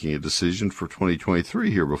be making a decision for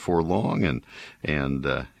 2023 here before long, and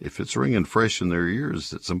if it's ringing fresh in their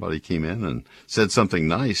ears that somebody came in and said something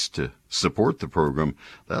nice to support the program,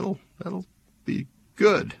 that'll be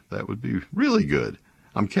good. That would be really good.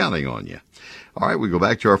 I'm counting on you. All right, we go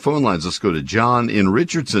back to our phone lines. Let's go to John in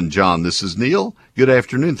Richardson. John, this is Neil. Good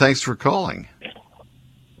afternoon. Thanks for calling.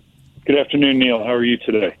 Good afternoon, Neil. How are you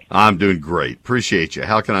today? I'm doing great. Appreciate you.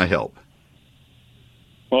 How can I help?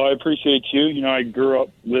 Well, I appreciate you. You know, I grew up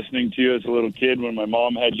listening to you as a little kid when my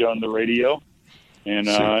mom had you on the radio. And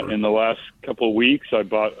in the last couple of weeks, I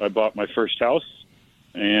bought my first house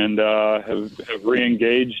and have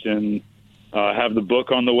re-engaged and have the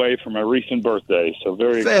book on the way for my recent birthday. So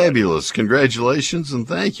very fabulous. excited. Congratulations and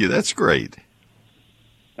thank you. That's great.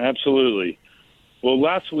 Absolutely. Well,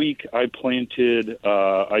 last week I planted,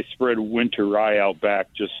 I spread winter rye out back.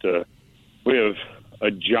 We have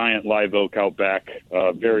a giant live oak out back,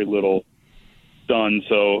 very little sun.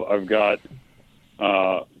 So I've got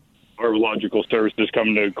Arbological Services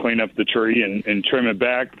coming to clean up the tree and trim it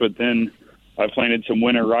back. But then I planted some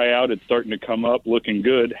winter rye out. It's starting to come up, looking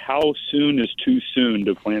good. How soon is too soon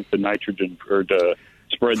to plant the nitrogen or to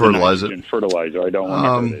spread the nitrogen fertilizer? I don't want to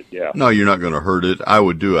hurt it. Yeah. No, you're not going to hurt it. I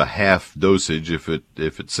would do a half dosage if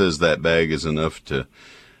it says that bag is enough to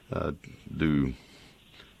do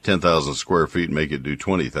 10,000 square feet and make it do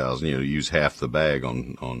 20,000. You know, use half the bag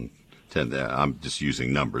on 10. I'm just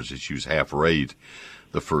using numbers. Just use half rate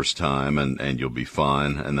the first time, and you'll be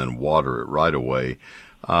fine. And then water it right away.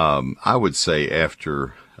 I would say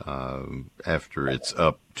after it's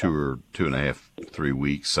up 2 or 2.5, 3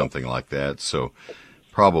 weeks, something like that. So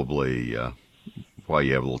probably while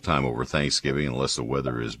you have a little time over Thanksgiving, unless the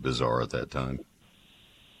weather is bizarre at that time.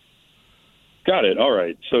 Got it. All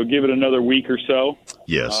right. So give it another week or so.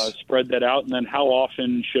 Yes. Spread that out, and then how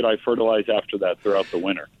often should I fertilize after that throughout the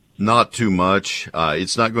winter? Not too much.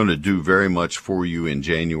 It's not going to do very much for you in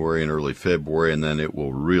January and early February, and then it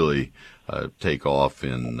will really take off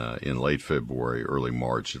in late February, early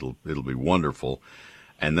March. It'll be wonderful.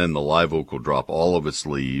 And then the live oak will drop all of its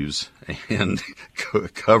leaves and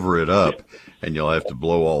cover it up, and you'll have to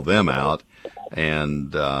blow all them out.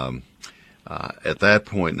 And At that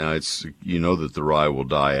point now, it's that the rye will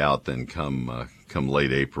die out then come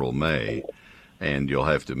late April, May, and you'll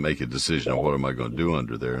have to make a decision on what am I going to do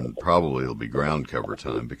under there, and probably it'll be ground cover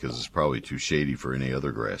time because it's probably too shady for any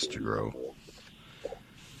other grass to grow.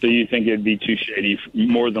 So you think it'd be too shady,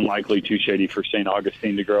 more than likely too shady for St.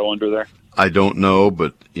 Augustine to grow under there? I don't know,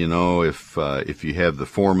 but if you have the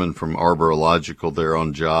foreman from Arborological there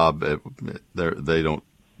on job, they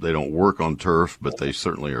don't work on turf, but they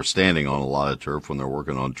certainly are standing on a lot of turf when they're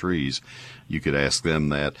working on trees. You could ask them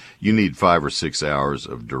that. You need 5 or 6 hours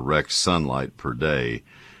of direct sunlight per day,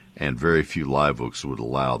 and very few live oaks would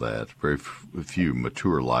allow that. Very few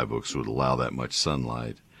mature live oaks would allow that much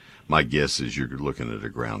sunlight. My guess is you're looking at a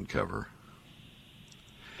ground cover.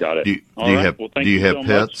 Got it. Do you have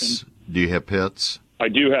pets? Do you have pets? I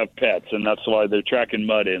do have pets, and that's why they're tracking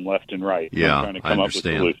mud in left and right. Yeah, I'm trying to come up with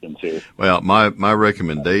solutions here. Well, my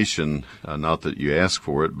recommendation, not that you ask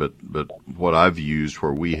for it, but what I've used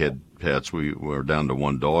where we had pets, we're down to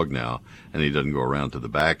one dog now, and he doesn't go around to the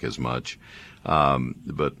back as much.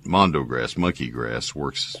 But mondo grass, monkey grass,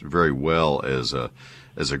 works very well as a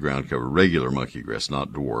ground cover. Regular monkey grass, not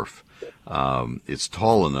dwarf. It's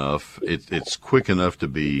tall enough. It's quick enough to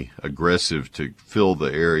be aggressive to fill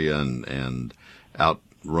the area and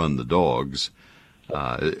outrun the dogs,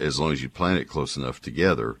 as long as you plant it close enough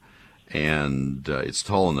together. And it's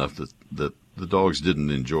tall enough that the dogs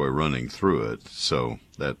didn't enjoy running through it. So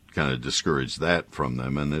that kind of discouraged that from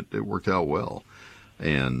them, and it worked out well.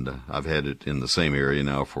 And I've had it in the same area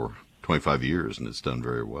now for 25 years, and it's done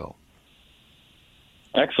very well.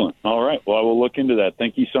 Excellent. All right. Well, I will look into that.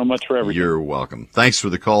 Thank you so much for everything. You're welcome. Thanks for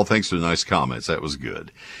the call. Thanks for the nice comments. That was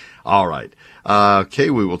good. All right. Okay,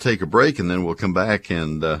 we will take a break, and then we'll come back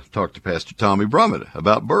and talk to Pastor Tommy Brummett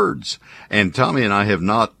about birds. And Tommy and I have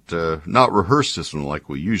not rehearsed this one like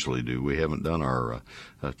we usually do. We haven't done our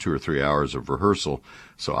 2 or 3 hours of rehearsal,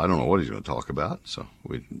 so I don't know what he's going to talk about. So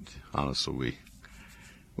we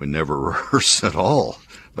never rehearse at all,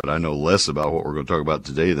 but I know less about what we're going to talk about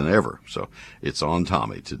today than ever. So it's on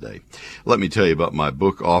Tommy today. Let me tell you about my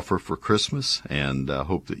book offer for Christmas, and I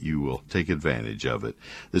hope that you will take advantage of it.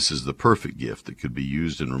 This is the perfect gift that could be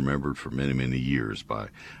used and remembered for many, many years by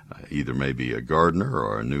either maybe a gardener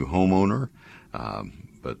or a new homeowner.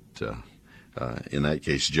 But in that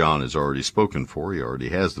case, John has already spoken for. He already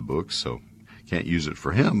has the book, so can't use it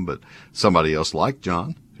for him, but somebody else like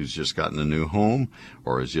John who's just gotten a new home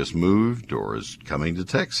or has just moved or is coming to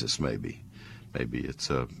Texas maybe. Maybe it's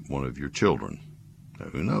one of your children.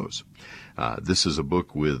 Who knows? This is a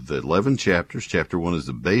book with 11 chapters. Chapter 1 is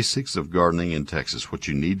the basics of gardening in Texas, what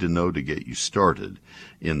you need to know to get you started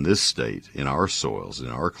in this state, in our soils, in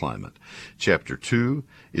our climate. Chapter 2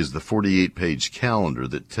 is the 48-page calendar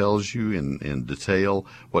that tells you in detail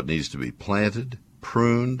what needs to be planted,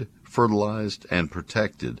 pruned, fertilized, and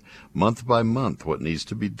protected month by month, what needs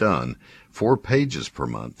to be done, 4 pages per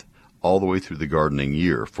month, all the way through the gardening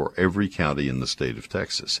year for every county in the state of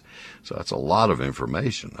Texas. So that's a lot of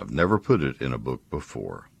information. I've never put it in a book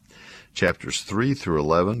before. Chapters 3 through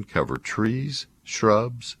 11 cover trees,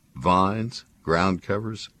 shrubs, vines, ground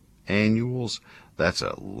covers, annuals. That's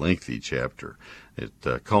a lengthy chapter. It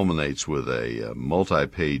culminates with a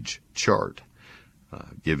multi-page chart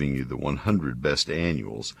giving you the 100 best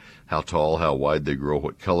annuals, how tall, how wide they grow,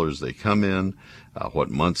 what colors they come in, what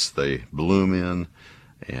months they bloom in,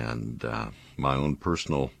 and my own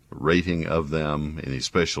personal rating of them, any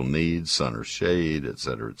special needs, sun or shade,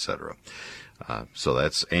 etc., etc. So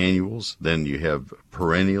that's annuals. Then you have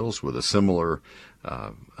perennials with a similar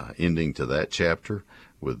ending to that chapter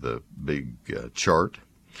with the big chart.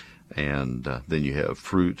 And then you have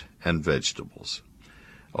fruit and vegetables.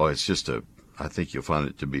 Oh, it's just I think you'll find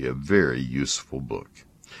it to be a very useful book.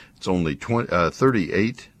 It's only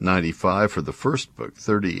 $38.95 for the first book,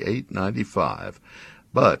 $38.95.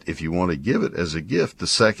 But if you want to give it as a gift, the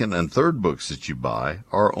second and third books that you buy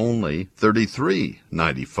are only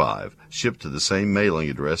 $33.95, shipped to the same mailing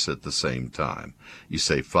address at the same time. You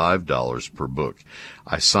save $5 per book.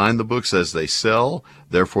 I sign the books as they sell,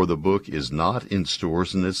 therefore the book is not in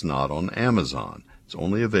stores and it's not on Amazon. It's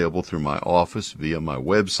only available through my office via my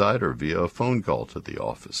website or via a phone call to the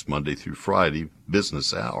office, Monday through Friday,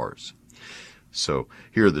 business hours. So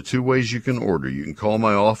here are the 2 ways you can order. You can call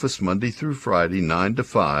my office Monday through Friday, 9 to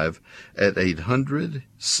 5, at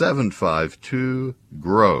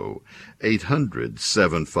 800-752-GROW,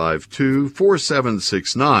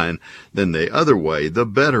 800-752-4769. Then the other way, the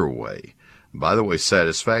better way. By the way,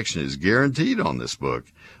 satisfaction is guaranteed on this book.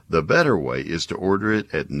 The better way is to order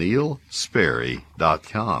it at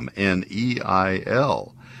neilsperry.com,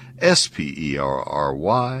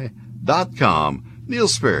 NeilSperry.com. Neil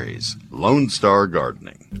Sperry's Lone Star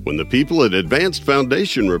Gardening. When the people at Advanced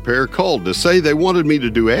Foundation Repair called to say they wanted me to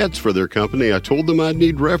do ads for their company, I told them I'd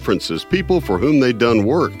need references, people for whom they'd done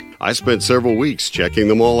work. I spent several weeks checking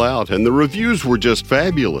them all out, and the reviews were just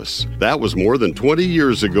fabulous. That was more than 20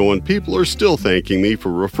 years ago, and people are still thanking me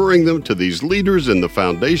for referring them to these leaders in the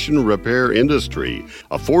foundation repair industry.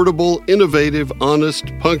 Affordable, innovative,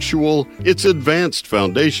 honest, punctual. It's Advanced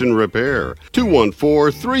Foundation Repair.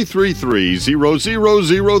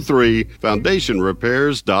 214-333-0003,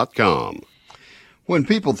 foundationrepairs.com. When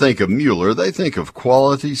people think of Mueller, they think of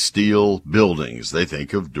quality steel buildings. They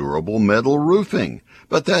think of durable metal roofing.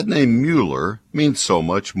 But that name Mueller means so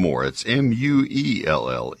much more. It's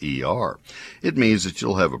M-U-E-L-L-E-R. It means that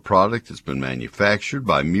you'll have a product that's been manufactured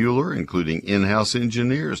by Mueller, including in-house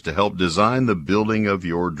engineers to help design the building of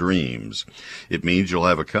your dreams. It means you'll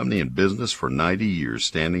have a company in business for 90 years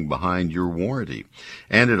standing behind your warranty.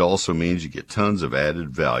 And it also means you get tons of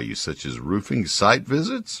added value, such as roofing site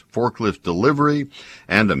visits, forklift delivery,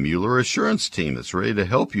 and a Mueller assurance team that's ready to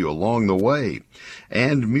help you along the way.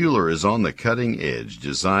 And Mueller is on the cutting edge,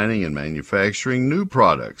 designing and manufacturing new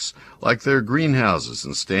products like their greenhouses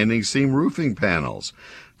and standing seam roofing panels.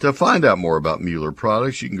 To find out more about Mueller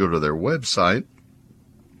products, you can go to their website.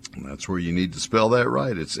 And that's where you need to spell that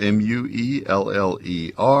right. It's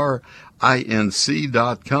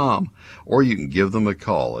MUELLERINC.com, or you can give them a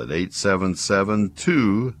call at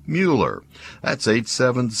 877-2-MUELLER. That's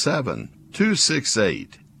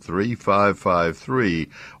 877-268-3553,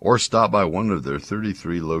 or stop by one of their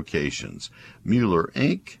 33 locations.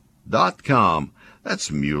 MuellerInc.com.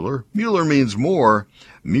 That's Mueller. Mueller means more.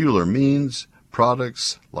 Mueller means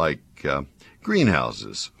products like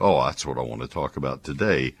greenhouses. Oh, that's what I want to talk about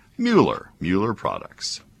today. Mueller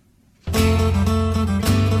products.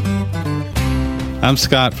 I'm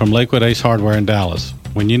Scott from Lakewood Ace Hardware in Dallas.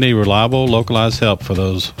 When you need reliable, localized help for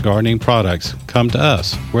those gardening products, come to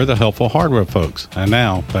us. We're the helpful hardware folks. And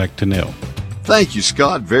now, back to Neil. Thank you,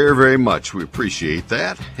 Scott, very, very much. We appreciate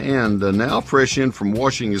that. And now, fresh in from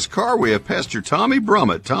washing his car, we have Pastor Tommy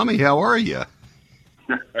Brummett. Tommy, how are you?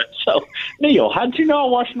 So, Neil, how'd you know I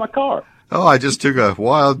washed my car? Oh, I just took a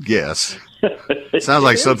wild guess. Sounds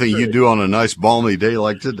like something you do on a nice balmy day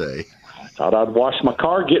like today. I thought I'd wash my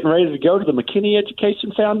car getting ready to go to the McKinney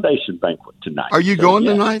Education Foundation banquet tonight. Are you going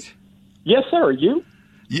tonight? Yes, sir. Are you?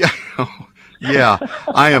 Yeah. Yeah.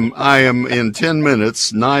 I am in 9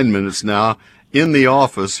 minutes now, in the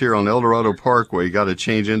office here on El Dorado Parkway. Got to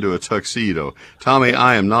change into a tuxedo. Tommy,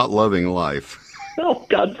 I am not loving life. Oh,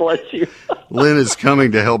 God bless you. Lynn is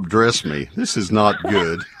coming to help dress me. This is not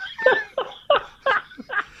good.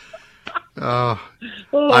 Bless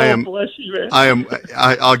you, man.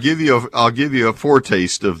 I'll give you a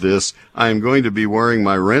foretaste of this. I am going to be wearing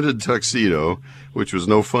my rented tuxedo, which was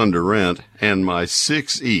no fun to rent, and my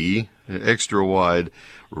 6E extra wide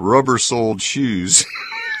rubber-soled shoes.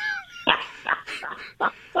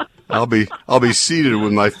 I'll be seated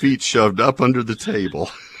with my feet shoved up under the table.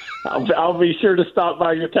 I'll be sure to stop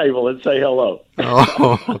by your table and say hello.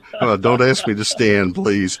 Oh, don't ask me to stand,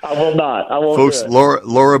 please. I will not. I won't. Folks,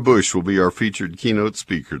 Laura Bush will be our featured keynote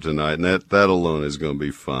speaker tonight, and that alone is going to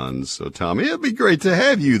be fun. So, Tommy, it'd be great to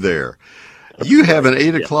have you there. You have an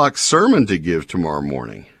 8 o'clock sermon to give tomorrow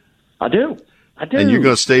morning. I do. And you're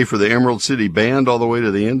going to stay for the Emerald City Band all the way to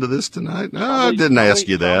the end of this tonight? No, I didn't ask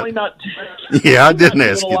you that. Yeah, I didn't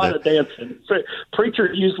ask you that. A lot of dancing.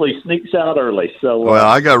 Preacher usually sneaks out early. So. Well,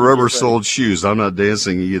 I got rubber-soled shoes. I'm not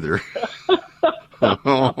dancing either.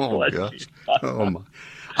 Oh, gosh. Oh, my.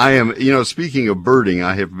 I am, speaking of birding,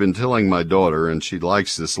 I have been telling my daughter, and she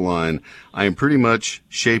likes this line, I am pretty much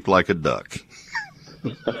shaped like a duck.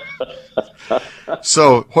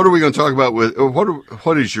 So, what are we going to talk about with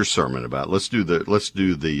what is your sermon about? Let's do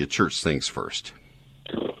the church things first.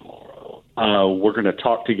 We're going to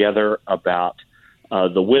talk together about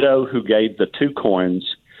the widow who gave the 2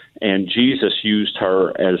 coins, and Jesus used her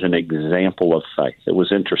as an example of faith. It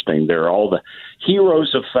was interesting. There are all the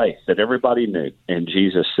heroes of faith that everybody knew, and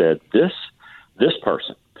Jesus said, this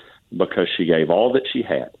person, because she gave all that she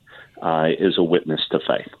had, is a witness to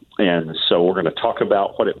faith. And so we're going to talk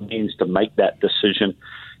about what it means to make that decision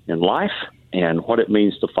in life and what it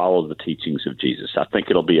means to follow the teachings of Jesus. I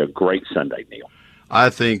think it'll be a great Sunday, Neil.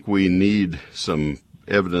 I think we need some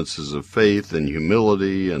evidences of faith and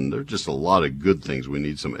humility, and there's just a lot of good things we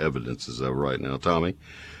need some evidences of right now, Tommy.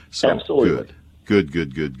 So, absolutely.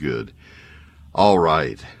 Good. All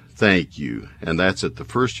right. Thank you. And that's at the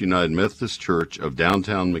First United Methodist Church of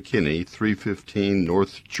downtown McKinney, 315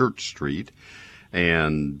 North Church Street.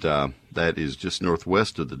 And that is just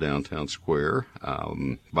northwest of the downtown square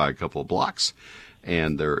by a couple of blocks.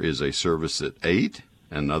 And there is a service at 8,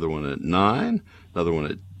 another one at 9, another one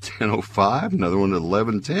at 10:05, another one at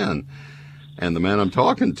 11:10. And the man I'm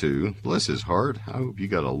talking to, bless his heart, I hope you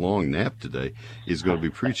got a long nap today, is going to be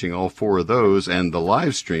preaching all 4 of those. And the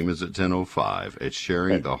live stream is at 10:05 at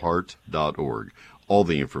sharingtheheart.org. All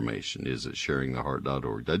the information is at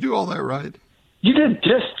sharingtheheart.org. Did I do all that right? You did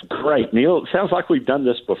just great, Neil. It sounds like we've done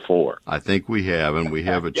this before. I think we have, and we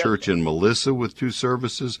have a church in Melissa with 2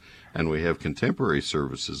 services, and we have contemporary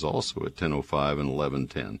services also at 10:05 and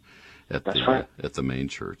 11:10 at the main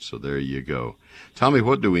church. So there you go. Tommy,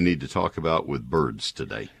 what do we need to talk about with birds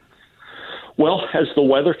today? Well, as the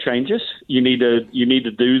weather changes, you need to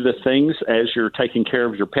do the things as you're taking care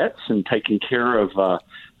of your pets and taking care of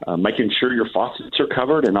making sure your faucets are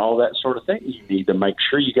covered and all that sort of thing. You need to make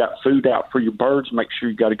sure you got food out for your birds, make sure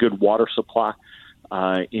you got a good water supply,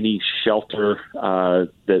 any shelter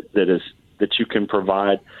that you can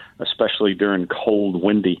provide, especially during cold,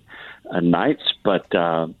 windy nights. But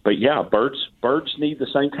yeah, birds need the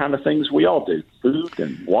same kind of things we all do: food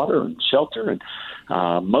and water and shelter. And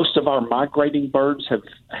most of our migrating birds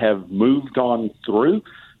have moved on through,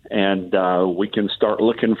 and we can start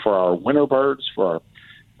looking for our winter birds, for our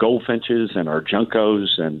goldfinches and our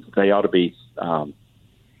juncos, and they ought to be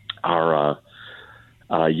our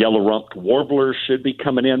yellow-rumped warblers should be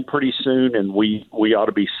coming in pretty soon, and we ought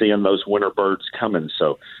to be seeing those winter birds coming.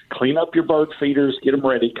 So clean up your bird feeders, get them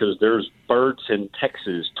ready, because there's birds in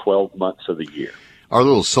Texas 12 months of the year. Our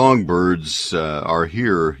little songbirds are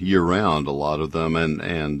here year-round, a lot of them,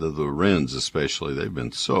 and the wrens especially. They've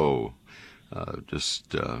been so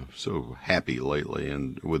happy lately,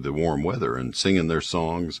 and with the warm weather and singing their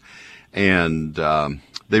songs, and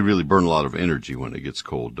they really burn a lot of energy when it gets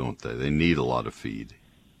cold, don't they? They need a lot of feed.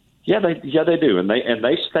 Yeah, they do, and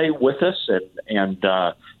they stay with us. And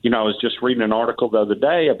I was just reading an article the other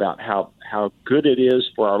day about how good it is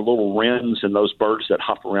for our little wrens and those birds that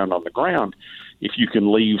hop around on the ground if you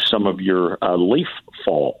can leave some of your leaf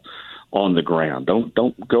fall on the ground.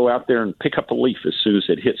 Don't go out there and pick up a leaf as soon as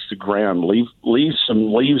it hits the ground. Leave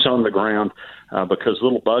some leaves on the ground because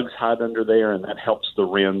little bugs hide under there, and that helps the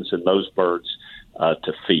wrens and those birds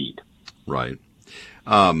to feed. Right.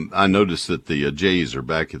 I noticed that the jays are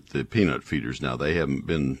back at the peanut feeders now. They haven't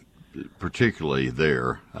been particularly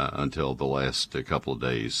there until the last couple of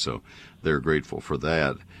days, so they're grateful for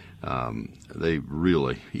that. They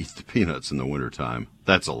really eat the peanuts in the wintertime.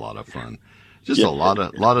 That's a lot of fun. Just a lot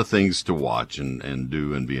of things to watch and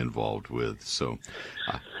do and be involved with. So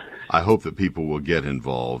I hope that people will get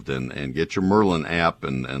involved and get your Merlin app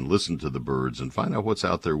and listen to the birds and find out what's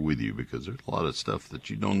out there with you, because there's a lot of stuff that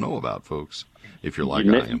you don't know about, folks, if you're like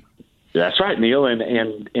I am. That's right, Neil,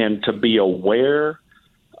 and to be aware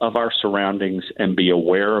of our surroundings and be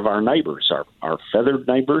aware of our neighbors, our feathered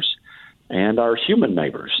neighbors and our human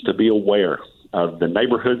neighbors, to be aware of the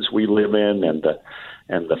neighborhoods we live in and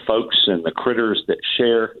the folks and the critters that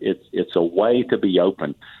share. It's a way to be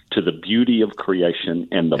open to the beauty of creation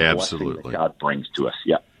and the blessing that God brings to us.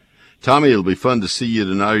 Yeah. Tommy, it'll be fun to see you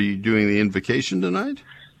tonight. Are you doing the invocation tonight?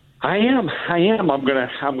 I am. I'm gonna.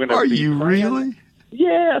 Are you really?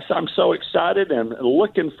 Yes, I'm so excited and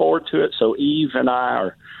looking forward to it. So Eve and I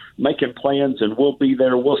are making plans, and we'll be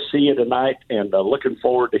there. We'll see you tonight, and looking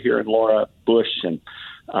forward to hearing Laura Bush and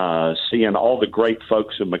seeing all the great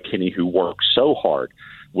folks in McKinney who work so hard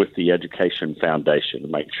with the Education Foundation to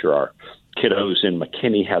make sure our kiddos in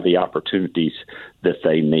McKinney have the opportunities that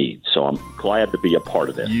they need. So I'm glad to be a part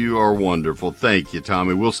of this. You are wonderful. Thank you,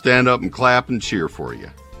 Tommy. We'll stand up and clap and cheer for you.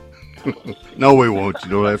 No, we won't. You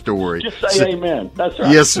don't have to worry. Just say amen. That's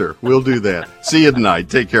right. Yes, sir. We'll do that. See you tonight.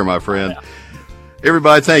 Take care, my friend.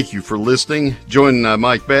 Everybody, thank you for listening. Join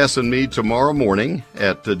Mike Bass and me tomorrow morning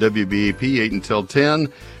at WBAP 8 until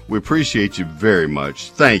 10. We appreciate you very much.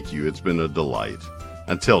 Thank you. It's been a delight.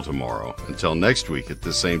 Until tomorrow, until next week at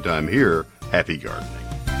the same time here, happy gardening.